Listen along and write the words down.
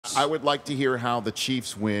I would like to hear how the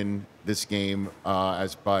Chiefs win this game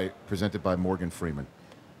presented by Morgan Freeman.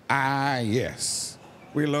 Yes.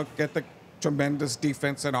 We look at the tremendous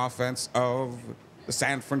defense and offense of the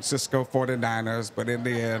San Francisco 49ers, but in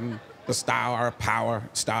the end, the star power,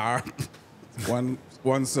 one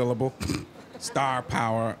syllable, star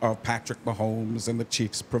power of Patrick Mahomes and the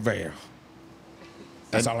Chiefs prevail.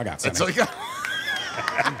 That's all I got. That's all you got.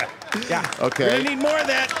 Yeah. Okay. We're gonna need more of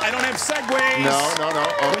that. I don't have segues.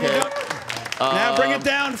 No. Okay. Now bring it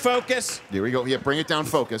down, focus. Here we go. Yeah, bring it down,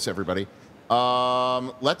 focus, everybody.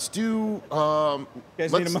 Let's do. You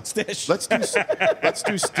guys need a mustache. Let's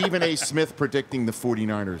do Stephen A. Smith predicting the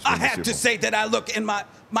 49ers. I have to say that I look in my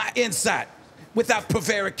insight without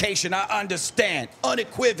prevarication. I understand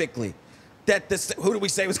unequivocally that who do we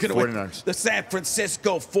say was going to win? 49ers. The San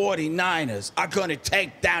Francisco 49ers are going to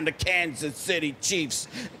take down the Kansas City Chiefs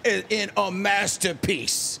in a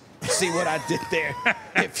masterpiece. See what I did there?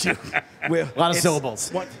 If you will. A lot of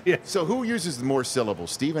syllables. So who uses the more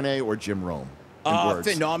syllables, Stephen A. or Jim Rome?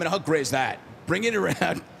 Phenomenal. How great is that? Bring it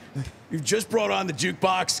around. You've just brought on the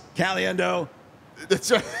jukebox, Caliendo.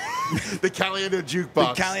 That's right. The Caliendo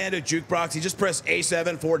jukebox. The Caliendo jukebox. He just pressed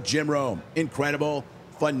A7 for Jim Rome. Incredible.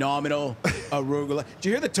 Phenomenal. Arugula. Did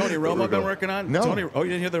you hear the Tony Romo I've been working on? No. You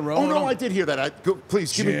didn't hear the Romo? Oh, no, I did hear that.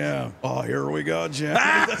 Please, give me. Jim. Oh, here we go, Jim.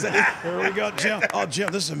 Here we go, Jim. Oh,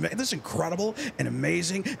 Jim, this is incredible and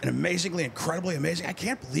amazing and amazingly, incredibly amazing. I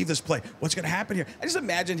can't believe this play. What's going to happen here? I just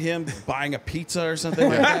imagine him buying a pizza or something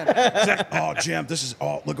like that. It's like, oh, Jim,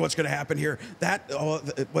 look what's going to happen here.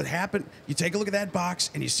 What happened, you take a look at that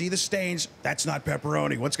box and you see the stains. That's not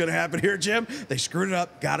pepperoni. What's going to happen here, Jim? They screwed it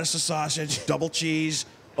up, got us a sausage, double cheese.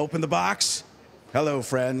 Open the box. Hello,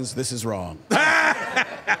 friends. This is wrong. And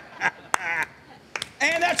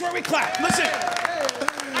that's where we clap. Listen,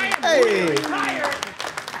 I am really tired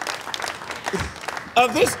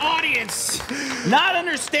of this audience not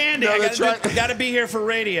understanding. No, that's right. Got to be here for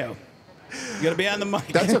radio. You got to be on the mic.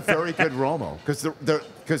 That's a very good Romo, because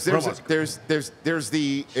there's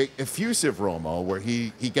the effusive Romo where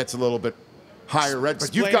he gets a little bit higher red,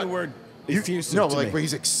 but you've got the word. Effusive no, to like me. where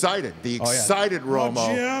he's excited. The excited Romo.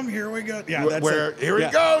 Oh, Jim, here we go. Yeah, Here we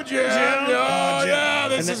go, Jim. Yeah,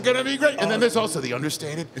 this is gonna be great. And then there's also the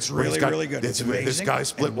understated. It's really good. It's amazing. This guy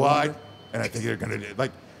split wide, and I think they're gonna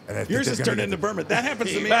like. Yours has turned into Berman. That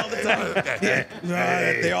happens to me all the time.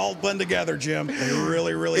 They all blend together, Jim. They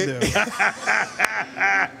really do.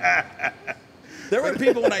 There were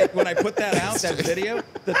people when I put that out, that video,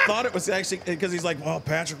 that thought it was actually because he's like, "Oh,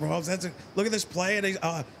 Patrick Mahomes, look at this play, and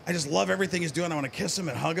I just love everything he's doing. I want to kiss him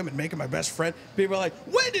and hug him and make him my best friend." People are like,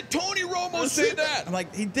 "When did Tony Romo say that?" I'm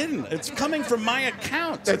like, "He didn't. It's coming from my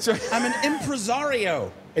account. That's right. I'm an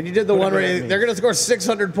impresario." And you did the one where they're going to score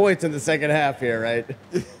 600 points in the second half here, right?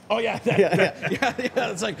 Oh yeah, yeah.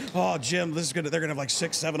 It's like, oh Jim, they're gonna have like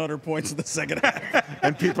 600-700 points in the second half.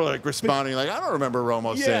 And people are like responding like, I don't remember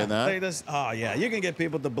Romo saying that. You can get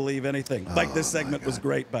people to believe anything. Like this segment was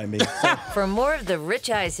great by me. For more of the Rich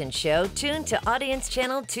Eisen Show, tune to Audience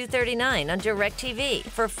Channel 239 on DirecTV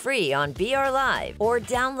for free on BR Live or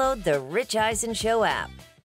download the Rich Eisen Show app.